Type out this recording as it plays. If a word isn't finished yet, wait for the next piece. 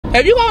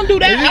If you gonna do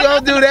that, if you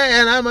gonna do that,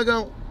 and I'm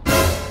gonna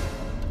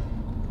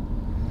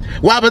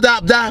wop a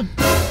dop dop,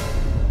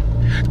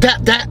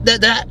 tap tap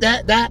that that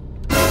that that.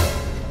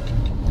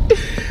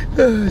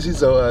 She's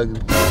so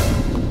ugly.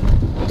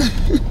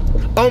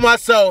 On my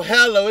soul,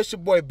 hello, it's your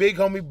boy Big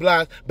Homie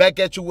Block, back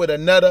at you with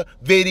another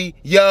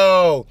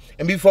video.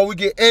 And before we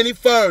get any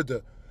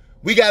further,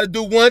 we gotta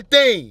do one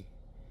thing.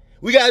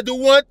 We gotta do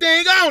one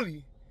thing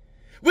only.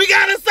 We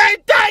gotta say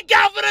thank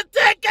y'all for the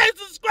 10K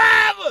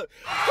subscribers.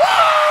 Woo!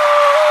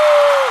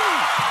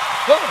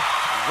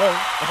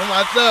 On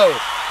my soul.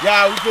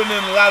 Y'all, we putting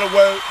in a lot of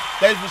work.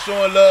 Thanks for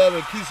showing love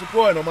and keep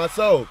supporting on my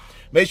soul.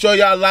 Make sure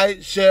y'all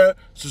like, share,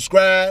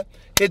 subscribe,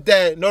 hit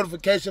that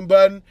notification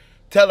button,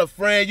 tell a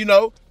friend, you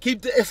know,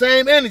 keep the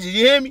same energy,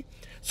 you hear me?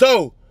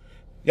 So,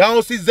 y'all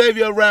don't see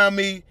Xavier around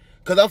me,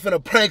 because I'm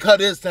finna prank her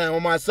this time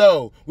on my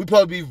soul. We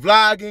supposed to be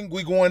vlogging,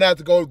 we going out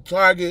to go to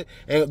Target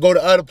and go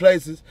to other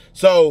places.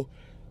 So,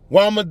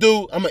 what I'm gonna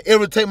do, I'm gonna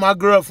irritate my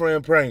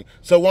girlfriend prank.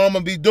 So what I'm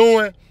gonna be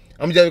doing,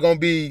 I'm just gonna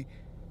be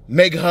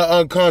making her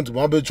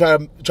uncomfortable. I'm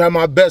gonna try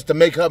my best to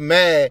make her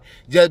mad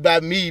just by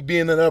me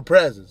being in her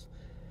presence.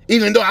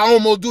 Even though I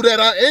almost do that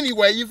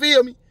anyway, you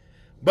feel me?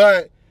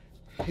 But,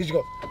 here you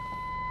go.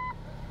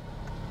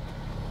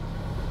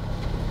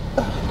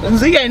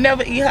 Z ain't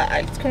never eat her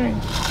ice cream.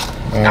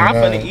 I'm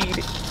finna eat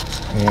it.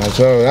 Yeah,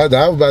 so I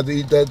was about to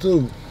eat that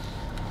too.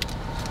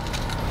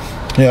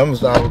 Yeah, I'm gonna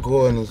start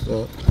recording and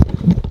stuff.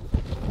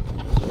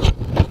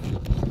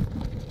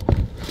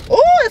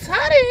 It's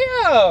hot in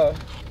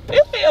here.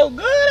 It feels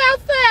good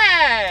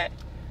outside.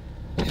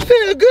 It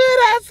feels good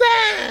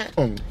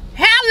outside.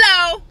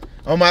 Hello.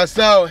 On my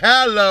soul,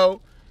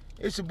 hello.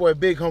 It's your boy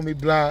Big Homie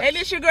Block. And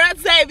it's your girl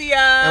Xavier.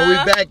 And we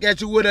back at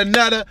you with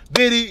another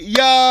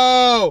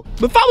video.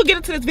 Before we get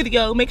into this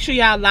video, make sure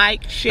y'all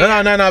like,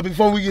 share. No.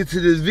 Before we get to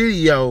this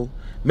video,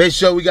 make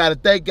sure we gotta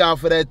thank y'all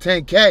for that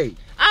 10K.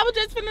 I was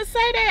just finna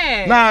say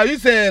that. Nah, you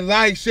saying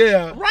like,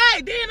 share.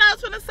 Right, then I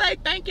was finna say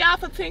thank y'all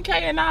for 10K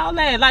and all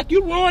that. Like,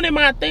 you ruining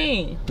my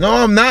thing. No,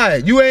 I'm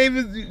not. You ain't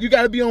even, you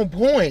gotta be on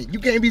point. You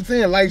can't be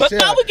saying like, share.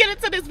 Before we get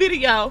into this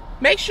video,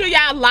 make sure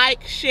y'all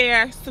like,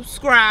 share,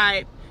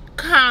 subscribe,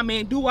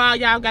 comment, do all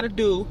y'all gotta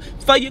do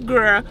for your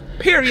girl,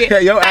 period. Yeah,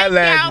 your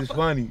eyelash is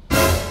funny.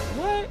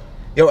 What?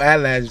 Your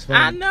eyelash is funny.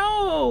 I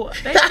know.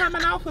 They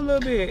coming off a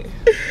little bit.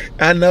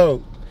 I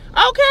know.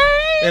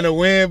 Okay. And the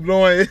wind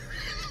blowing.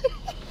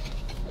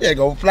 Yeah,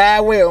 gonna fly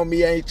away on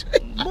me, ain't you?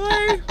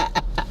 Boy.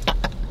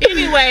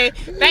 Anyway,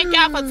 thank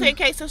y'all for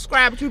 10K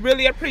subscribers. We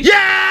really appreciate it.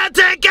 Yeah,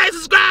 10K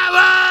subscribers!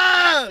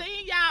 I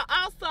seen y'all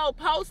also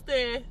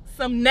posting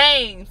some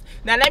names.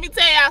 Now, let me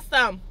tell y'all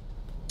something.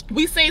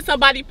 We seen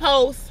somebody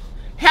post,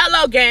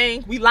 Hello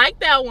Gang. We like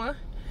that one.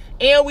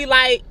 And we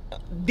like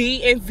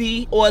D and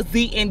Z or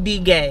Z and D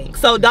Gang.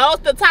 So those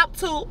the top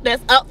two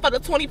that's up for the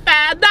 $25.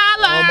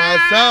 On my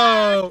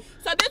soul.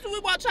 So this is what we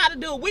want y'all to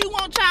do. We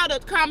want y'all to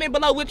comment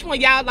below which one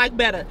y'all like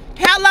better.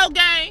 Hello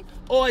Gang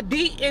or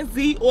D and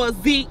Z or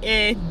Z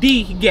and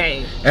D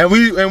Gang. And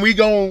we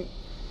gon'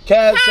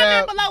 cash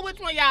out below which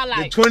one y'all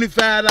like. the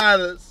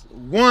 $25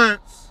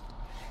 once.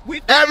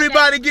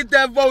 Everybody get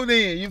that vote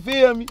in. You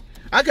feel me?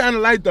 I kind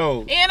of like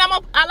those. And I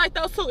like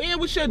those too.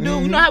 And we should do,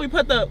 you know how we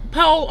put the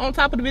poll on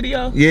top of the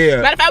video?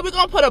 Yeah. Matter of fact, we're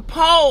going to put a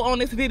poll on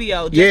this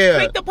video. Just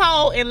click the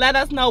poll and let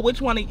us know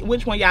which one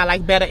y'all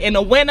like better. And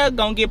the winner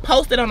going to get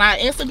posted on our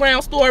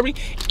Instagram story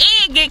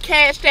and get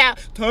cashed out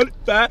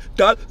 $25.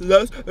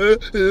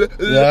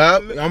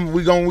 Yeah,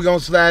 we gonna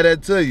slide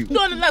that to you.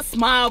 Doing a little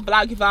small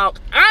vlog.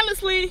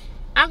 Honestly,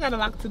 I got a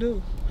lot to do.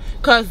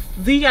 Cause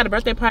Z got a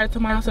birthday party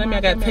tomorrow, so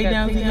I gotta take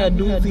down Z hair,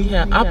 do Z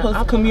hair.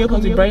 Camille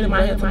supposed to be braiding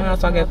my hair tomorrow,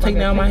 so I gotta take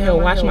down my hair,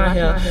 wash my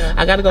hair.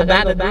 I gotta go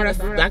buy the dress.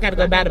 I gotta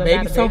go buy the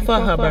baby something for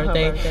her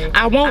birthday.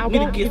 I want me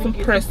to get some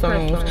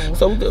press-ons,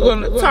 so we're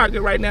going to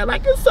Target right now.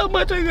 Like, it's so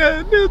much I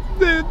gotta do.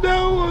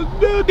 No,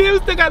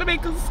 then still gotta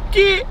make a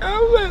skit.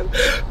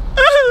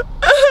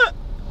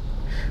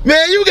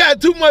 Man, you got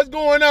too much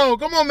going on.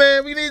 Come on,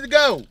 man. We need to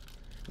go.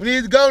 We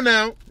need to go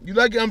now. You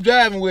lucky I'm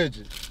driving with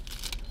you.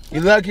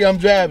 You're lucky I'm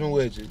driving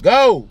with you.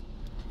 Go.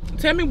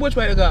 Tell me which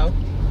way to go.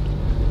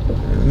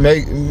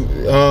 Make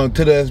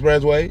to the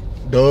expressway.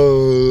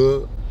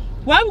 Duh.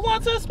 Why are we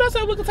going to the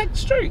expressway? We can take the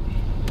street.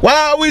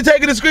 Why are we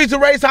taking the street to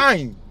race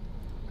Hines?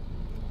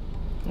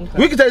 Okay.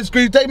 We can take the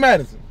street. Take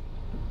Madison.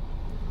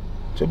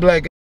 Your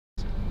black.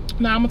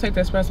 No, I'm gonna take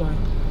the expressway.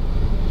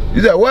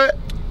 You said what?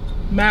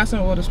 Madison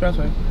or the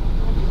expressway?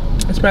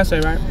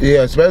 Expressway, right?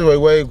 Yeah,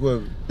 expressway way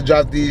quicker.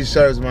 Drop these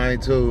shirts, mine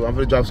too. I'm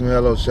gonna drop some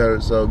Hello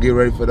shirts, so get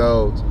ready for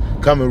those.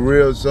 Coming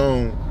real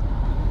soon.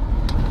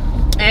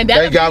 And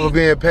thank y'all for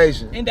being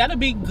patient. And that'll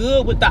be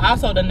good with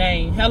also the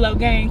name Hello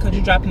Gang, cause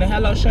you're dropping the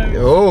Hello shirt.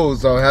 Oh,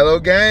 so Hello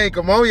Gang,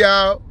 come on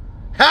y'all.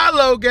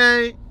 Hello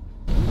Gang.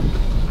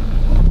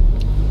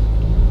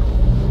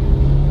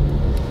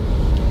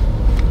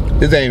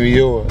 This ain't even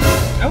yours.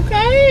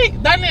 Okay,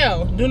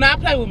 Danielle, do not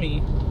play with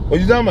me. What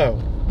you talking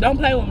about? Don't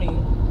play with me.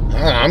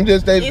 I'm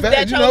just a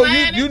fat. You know,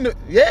 you know,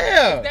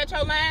 yeah. Is that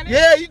your line?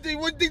 Yeah, you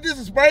think this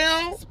is spray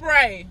on?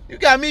 Spray. You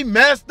got me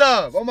messed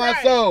up on my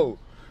soul.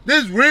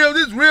 This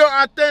real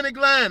authentic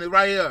line is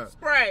right here.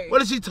 Spray.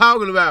 What is she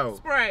talking about?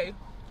 Spray.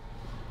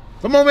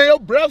 Come on, man, your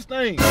breath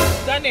stinks.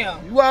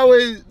 Danielle. You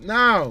always,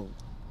 no.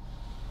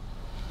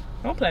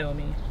 Don't play with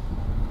me.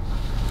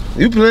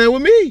 You playing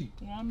with me.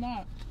 No, I'm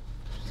not.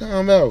 Talking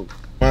about.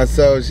 My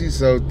soul, she's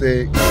so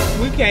thick.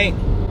 We can't.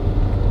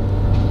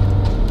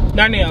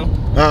 Danielle.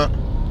 Huh?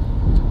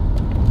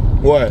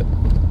 What?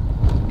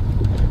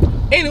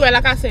 Anyway,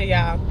 like I said,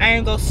 y'all, I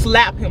ain't gonna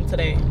slap him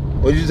today.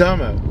 What you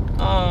talking about?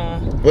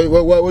 What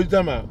you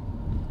talking about?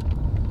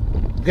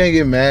 You can't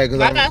get mad because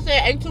like I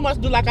said, ain't too much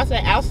to do. Like I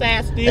said,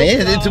 outside still.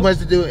 Ain't too much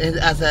to do.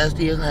 Outside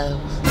still house.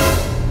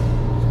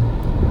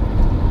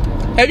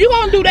 If you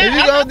gonna do that, if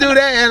you gonna do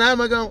that, and I'm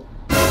gonna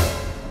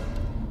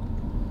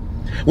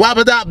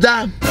wabba dop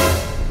dop,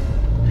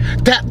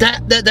 tap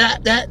tap that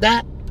that that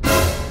that.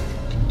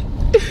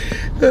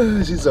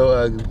 She's so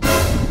ugly.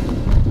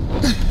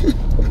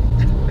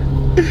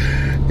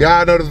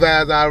 Y'all know the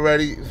vibes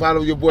already.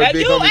 Follow your boy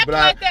Big Homie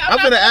Blog. I'm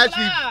finna ask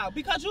you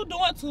because you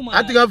doing too much.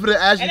 I think I'm finna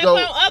ask you. And if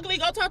I'm ugly,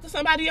 go talk to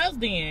somebody else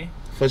then.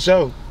 For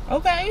sure.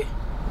 Okay.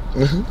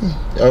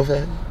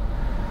 Okay.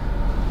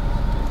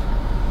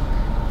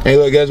 Hey,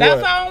 look, guess what?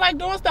 That's why I don't like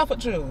doing stuff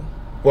with you.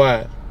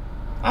 Why?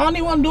 I don't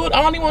even want to do it.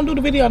 I don't even want to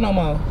do the video no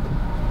more.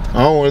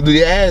 I don't want to do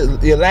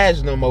your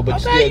lashes no more, but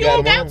okay, you still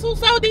got them on. You don't got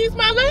to, so these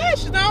my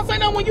lashes. I don't say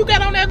no when you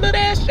got on that little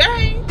ass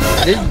chain.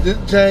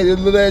 this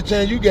little ass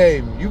chain you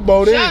gave me. You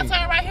bought in. Should I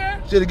turn right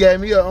here? Should have gave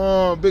me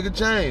a bigger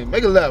chain.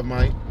 Make a left,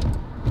 Mike.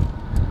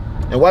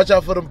 And watch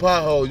out for them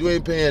potholes. You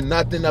ain't paying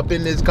nothing up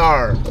in this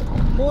car.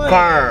 Boy.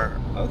 Car.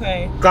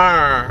 Okay.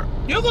 Car.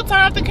 You gonna turn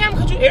off the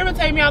camera because you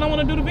irritate me. I don't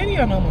want to do the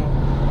video no more.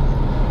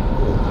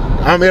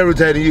 I'm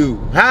irritating you.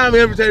 How I'm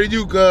irritating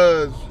you?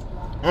 Cause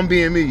I'm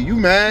being me. You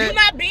mad? You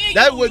not being you.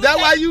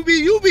 That's why you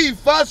be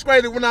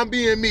frustrated when I'm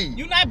being me.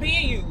 You not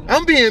being you.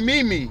 I'm being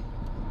me.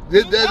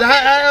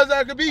 How else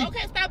I could be?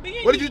 Okay, stop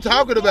being What are you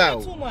talking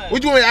about? Too much.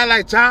 What you want me to act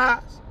like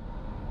Charles?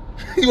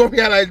 You want me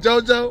to act like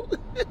JoJo?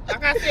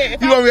 Like I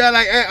said, you want me to act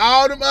like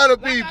all them other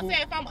people? Like I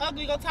said, if I'm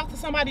ugly, go talk to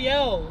somebody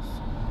else.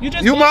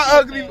 You my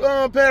ugly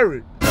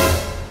parrot.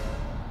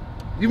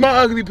 You my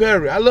ugly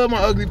parrot. I love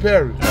my ugly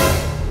parrot.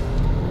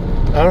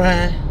 All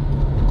right.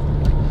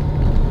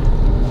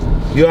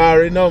 You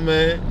already know,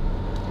 man.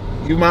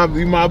 You my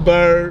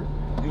bird.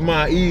 You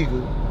my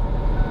eagle.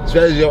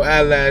 Especially your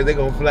allies, they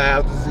gonna fly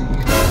out to sea.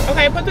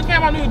 Okay, put the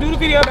camera on you. Do the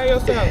video by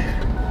yourself.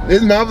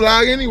 This is my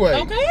vlog anyway.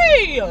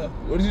 Okay.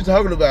 What are you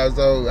talking about?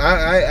 So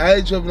I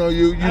ain't tripping on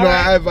you. You know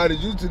I invited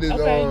you to this.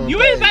 Okay. You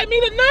page. invite me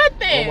to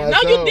nothing.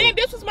 No, you didn't.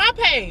 This was my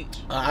page.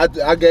 I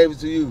gave it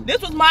to you.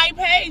 This was my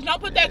page. Don't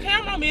put that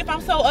camera on me if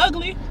I'm so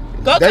ugly.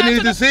 Go they talk need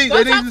to the, see.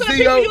 Go they talk need to to the see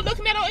people your. you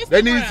looking at on Instagram.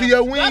 They need to see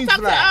your wings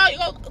fly.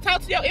 Go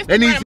talk to your Instagram. They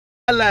need to see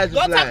your eyelashes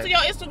Go fly. talk to your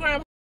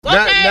Instagram.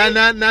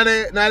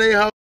 Okay. Now they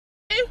hoe.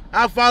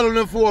 I follow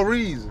them for a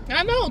reason.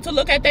 I know, to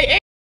look at their.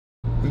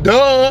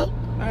 Duh.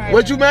 Right,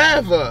 what you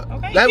mad for?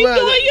 Okay. Keep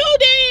doing you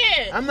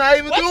then. I'm not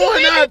even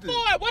doing nothing.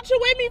 What you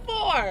with me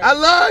for? I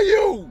love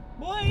you.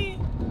 Boy,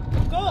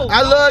 go.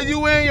 I love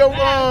you and your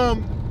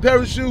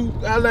parachute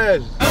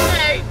eyelashes.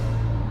 Okay.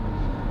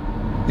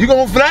 You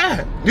gonna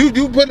fly. You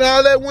putting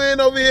all that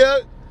wind over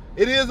here.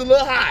 It is a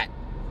little hot.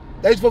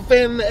 Thanks for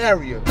fanning the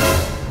area.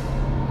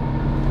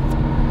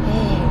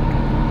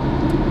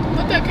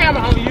 Put that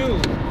camera on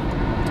you.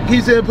 He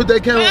said put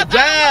that camera on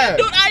drive.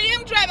 I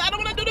am driving. I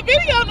don't want to do the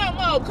video no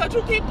more because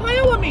you keep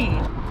playing with me.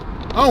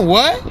 On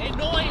what?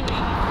 Annoying me.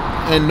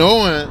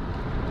 Annoying?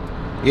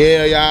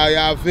 Yeah,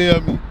 y'all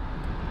feel me?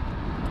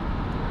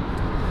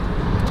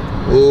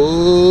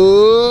 Oh.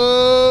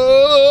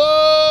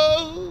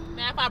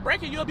 Now if I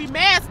break it, you'll be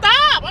mad.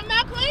 Stop. I'm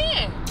not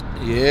playing.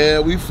 Yeah,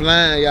 we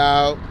flying,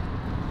 y'all.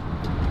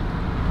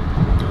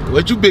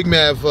 What you big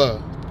mad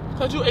for?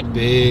 Cause you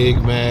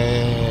big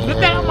mad.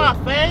 Look at my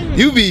face.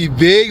 You be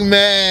big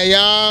mad,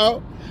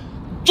 y'all.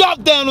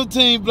 Drop down on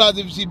Team Blocks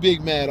if you see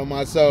big mad on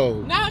my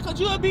soul. Nah, cause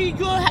you'll be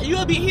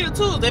here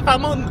too. If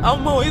I'm on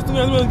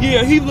Instagram,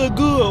 yeah, he look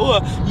good,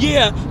 or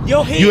yeah,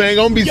 your head. You ain't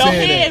gonna be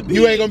saying that. Big,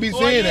 you ain't gonna be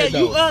saying that though.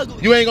 You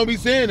ugly. You ain't gonna be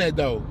saying that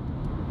though.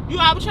 You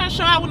always trying to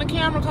show out when the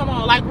camera come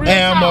on, like real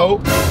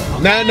ammo.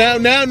 Okay.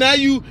 Now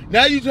you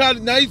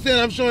saying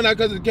I'm showing out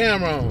because of the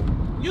camera on.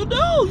 You do.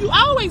 You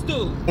always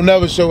do. I'll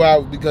never show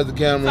out because the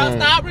camera on. So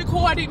stop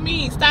recording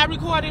me. Stop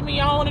recording me.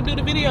 I don't want to do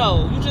the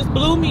video. You just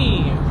blew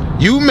me.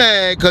 You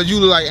mad because you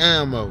look like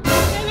ammo.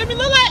 Okay, let me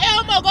look like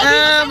ammo. Go be with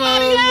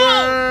somebody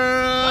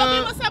else. Go be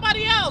with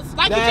somebody else.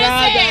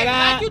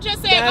 Like you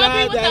just said.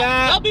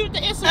 Go be with the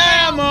Instagram.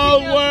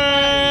 Ammo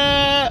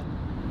word.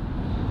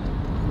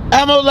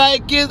 Ammo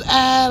like his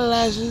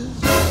eyelashes.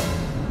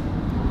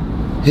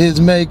 His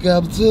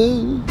makeup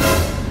too.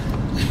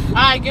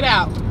 Alright, get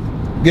out.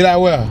 Get out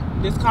where?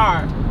 This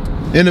car.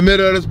 In the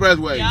middle of the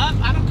expressway. Yup,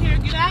 I don't care.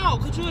 Get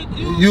out. Could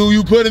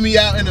you putting me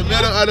out in the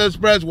middle of the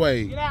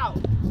expressway. Get out.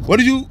 What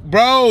did you,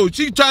 bro?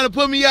 She trying to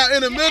put me out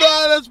in the middle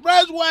of the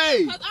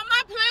expressway. Cause I'm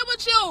not playing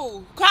with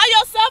you. Call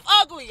yourself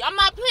ugly. I'm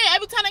not playing.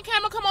 Every time the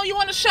camera come on, you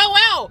want to show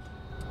out.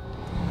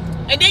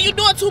 And then you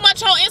doing too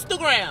much on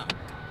Instagram.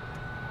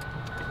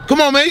 Come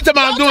on, man. You talking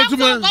about I'm doing too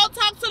much? Go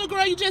talk to the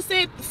girl you just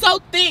said so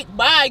thick.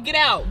 Bye. Get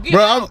out. Get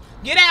Bro, out.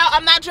 Get out.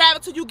 I'm not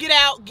driving till you get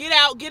out. Get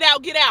out. Get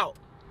out. Get out.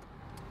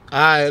 All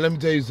right, let me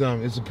tell you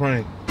something. It's a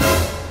prank.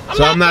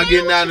 I'm not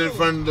getting out in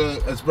front of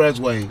the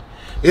expressway.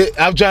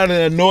 I'm trying to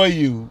annoy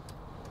you.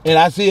 And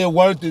I see it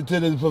worth it to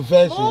the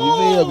profession. You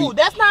feel me?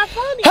 That's not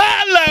funny.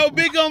 Hello,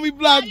 big on me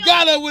block.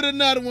 Got up with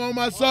another one on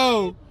my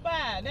soul.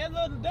 Fine. That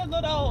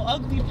little old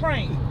ugly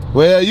prank.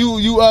 Well,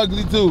 you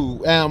ugly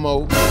too,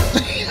 Ammo.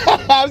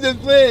 I'm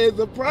just saying, it's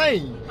a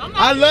prank.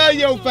 I love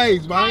your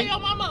face, man. Call your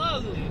mama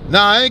ugly.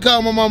 Nah, I ain't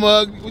calling my mama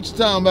ugly. What you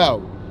talking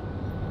about?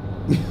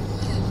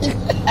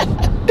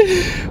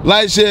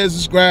 Like, share,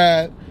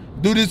 subscribe.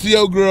 Do this to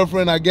your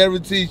girlfriend. I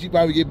guarantee she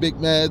probably get big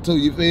mad too.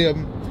 You feel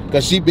me?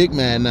 Cause she big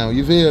mad now.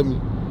 You feel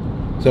me?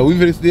 So we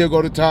finna still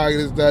go to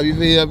Target and stuff. You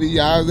feel me?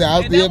 Y'all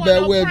still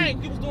bad with me.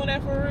 You was doing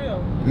that for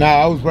real? Nah,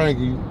 I was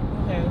pranking you.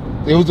 Okay.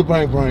 It was a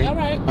prank. All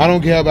right. I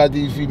don't care about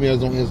these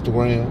females on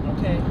Instagram.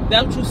 Okay.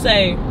 That's what you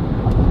say.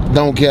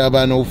 Don't care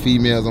about no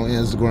females on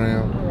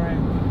Instagram. All right.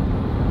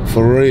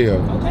 For real.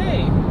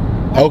 Okay.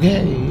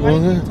 Okay.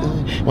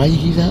 Why you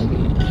keep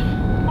talking?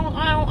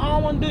 I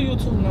don't want to do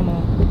YouTube no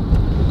more.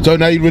 So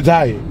now you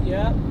retired?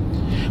 Yep.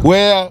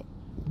 Well,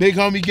 big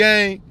homie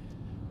gang,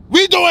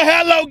 we doing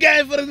hello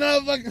gang for the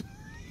motherfucker.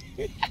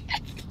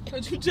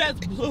 Cause you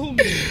just blew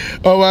me.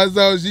 Oh my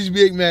soul, she's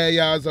big mad,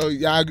 y'all. So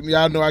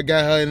y'all know I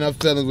got her enough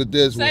feelings with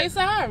this one. Say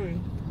sorry.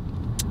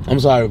 I'm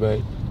sorry,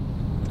 babe.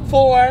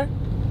 For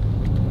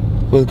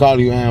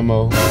calling you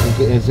Ammo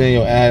and saying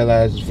your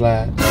eyelashes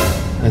fly,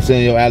 and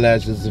saying your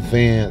eyelashes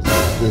offense,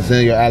 and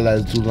saying your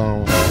eyelashes too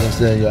long, and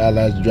saying your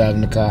eyelashes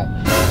driving the car.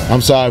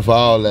 I'm sorry for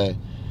all that,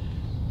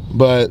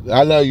 but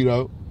I love you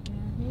though.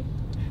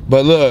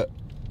 But look,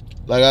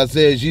 like I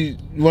said, you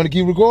want to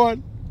keep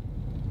recording?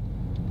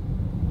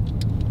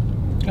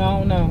 I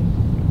don't know.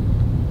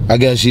 I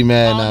guess she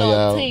mad now,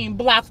 y'all. Team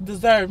Blocks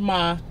deserve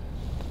my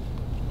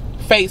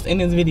face in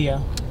this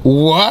video.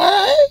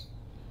 What?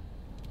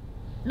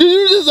 Do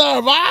you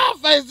deserve our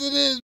face in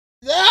this?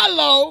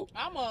 Hello.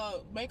 I'ma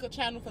make a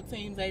channel for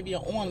Team Xavier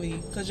only,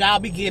 cause y'all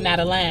be getting out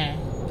of line.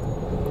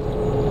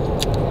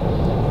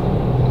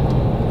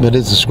 But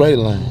it's a straight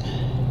line.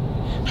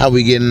 How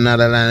we getting out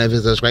of line if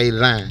it's a straight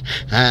line?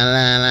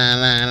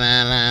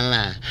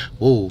 Line.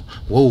 Woo,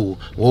 woo,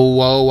 woo,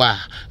 whoa, wow.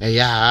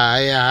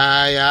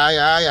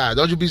 Yeah.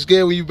 Don't you be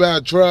scared when you buy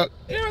a truck?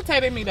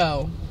 Irritated me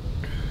though.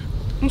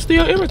 I'm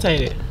still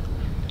irritated.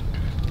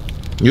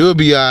 You'll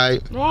be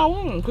alright. No, I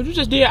won't. Cause you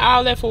just did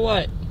all that for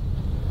what?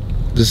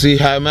 To see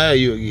how mad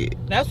you'll get.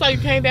 That's why you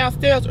came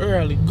downstairs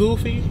early,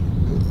 goofy.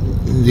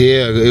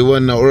 Yeah, it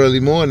wasn't no early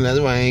morning.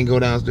 That's why I ain't go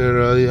downstairs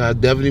early. I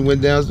definitely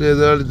went downstairs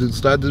early to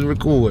start this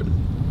recording.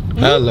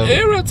 Hello.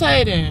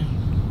 Irritating.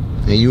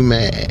 And you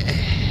mad.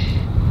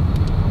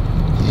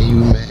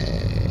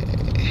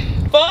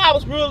 Before I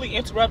was really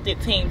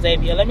interrupted, Team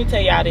Xavier, let me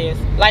tell y'all this.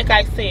 Like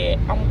I said,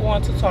 I'm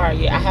going to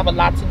Target. I have a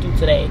lot to do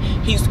today.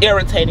 He's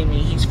irritating me.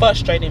 He's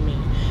frustrating me.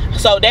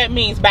 So that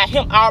means by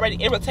him already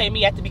irritating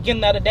me at the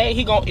beginning of the day,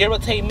 he gonna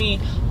irritate me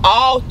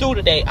all through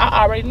the day.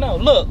 I already know.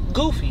 Look,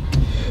 goofy.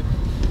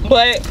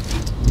 But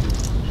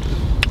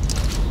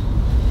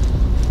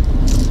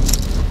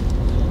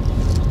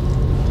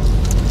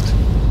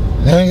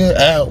nigga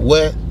out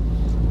wet.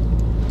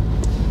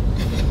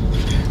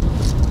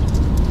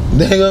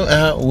 Nigga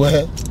out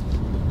wet.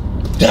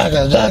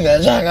 Jaga,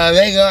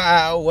 nigga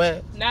out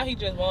wet. now he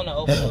just wanna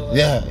open the door.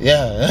 Yeah.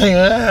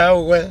 Nigga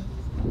out wet.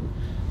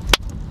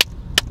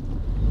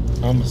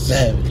 I'm a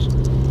savage.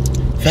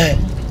 Fat.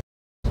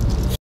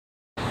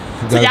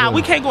 So y'all,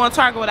 we can't go on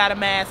Target without a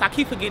mask. I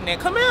keep forgetting that.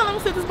 Come here, let me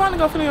see this bunny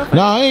go fit in your face.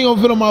 No, I ain't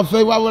gonna fit on my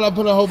face. Why would I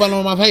put a whole bottle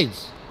on my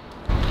face?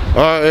 All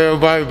right,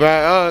 everybody,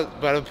 by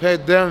the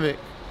pandemic,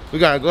 we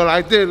gotta go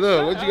like this.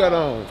 Look, what you got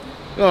on? You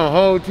got a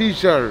whole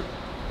t-shirt.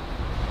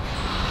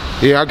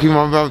 Yeah, I keep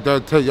my mouth there.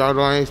 Tell y'all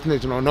I ain't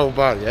snitching on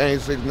nobody. I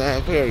ain't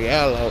 6'9" period.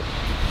 Hello.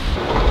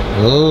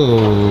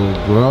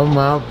 Oh,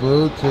 grandma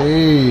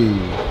boutique.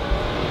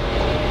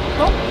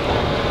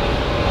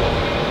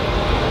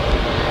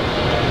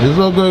 It's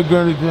so good,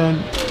 girly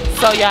thing.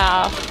 So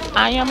y'all,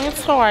 I am in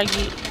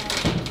Target.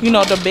 You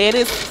know, the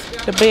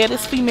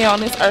baddest female on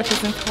this earth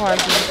is in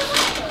Target.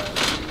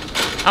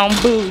 I'm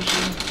bougie.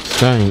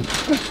 Thanks.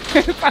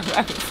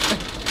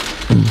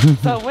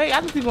 So wait,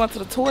 I just be going to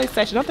the toy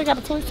section. Don't they got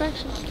a toy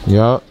section?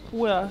 Yup.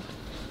 Well,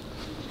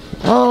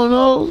 oh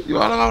no, you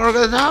wanna go to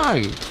the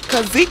Target?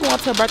 Cause Zeke went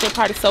to a birthday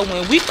party, so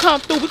when we come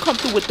through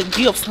with the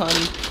gifts,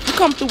 honey. We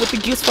come through with the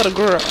gifts for the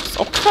girls,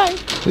 okay?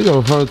 We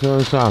go first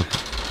time shopping.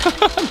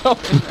 No.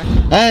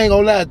 I ain't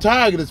gonna lie,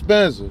 Target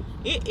expensive.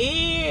 It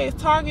is.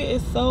 Target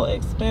is so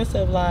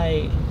expensive,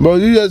 like. Bro,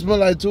 you just spent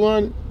like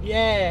 200?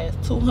 Yes,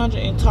 200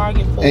 in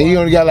Target for. And you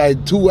only got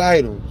like 2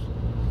 items.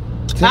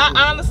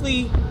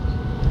 Honestly,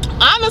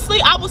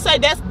 I would say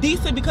that's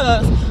decent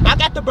because I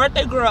got the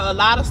birthday girl a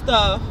lot of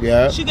stuff.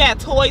 Yeah. She got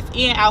toys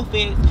and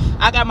outfits.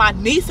 I got my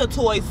niece a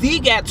toy.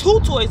 Z got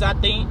 2 toys, I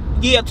think.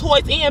 Yeah,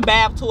 toys and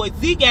bath toys.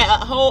 Z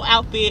got a whole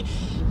outfit.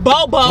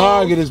 Bobo.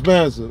 Target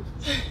expensive.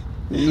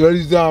 What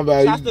you talking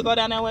about? Should I still go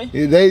down that way?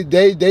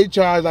 They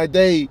charge like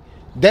they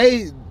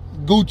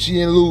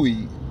Gucci and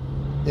Louis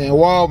and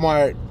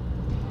Walmart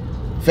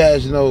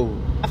fashion over.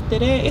 After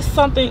that, it's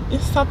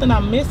something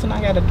I'm missing.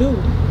 I gotta do.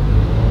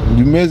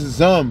 You missing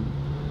something?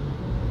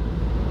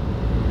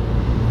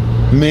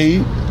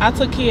 Me? I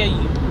took care of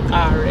you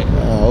already.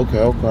 Oh,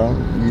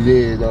 okay. You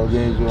did though,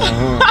 didn't you? But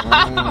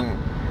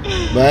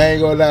I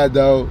ain't gonna lie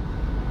though.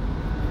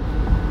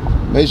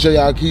 Make sure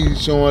y'all keep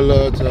showing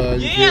love to her.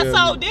 Yeah,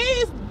 so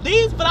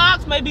these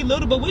vlogs may be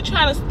little, but we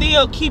trying to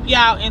still keep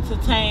y'all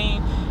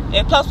entertained.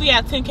 And plus we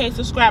have 10K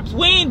subscribers.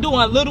 We ain't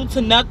doing little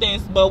to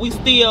nothings, but we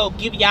still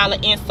give y'all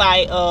an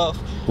insight of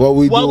what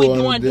we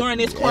doing during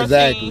this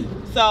quarantine.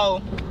 Exactly.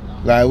 So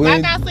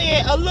like I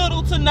said, a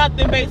little to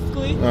nothing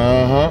basically.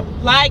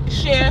 Like,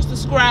 share,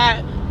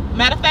 subscribe.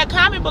 Matter of fact,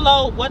 comment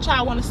below what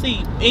y'all want to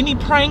see. Any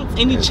pranks,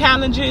 any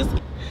challenges.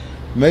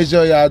 Make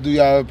sure y'all do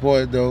y'all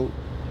report though.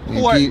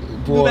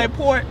 Do they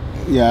port?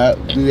 Yeah,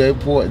 do they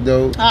port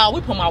though. Oh,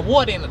 we put my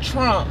water in the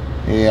trunk.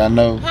 Yeah, I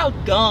know. How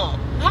dumb.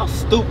 How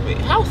stupid.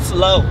 How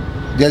slow.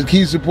 Just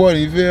keep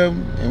supporting, you feel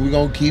me? And we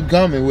gonna keep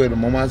coming with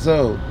them on my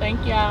soul.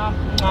 Thank y'all.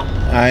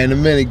 Alright, in a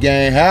minute,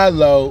 gang.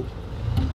 Hello.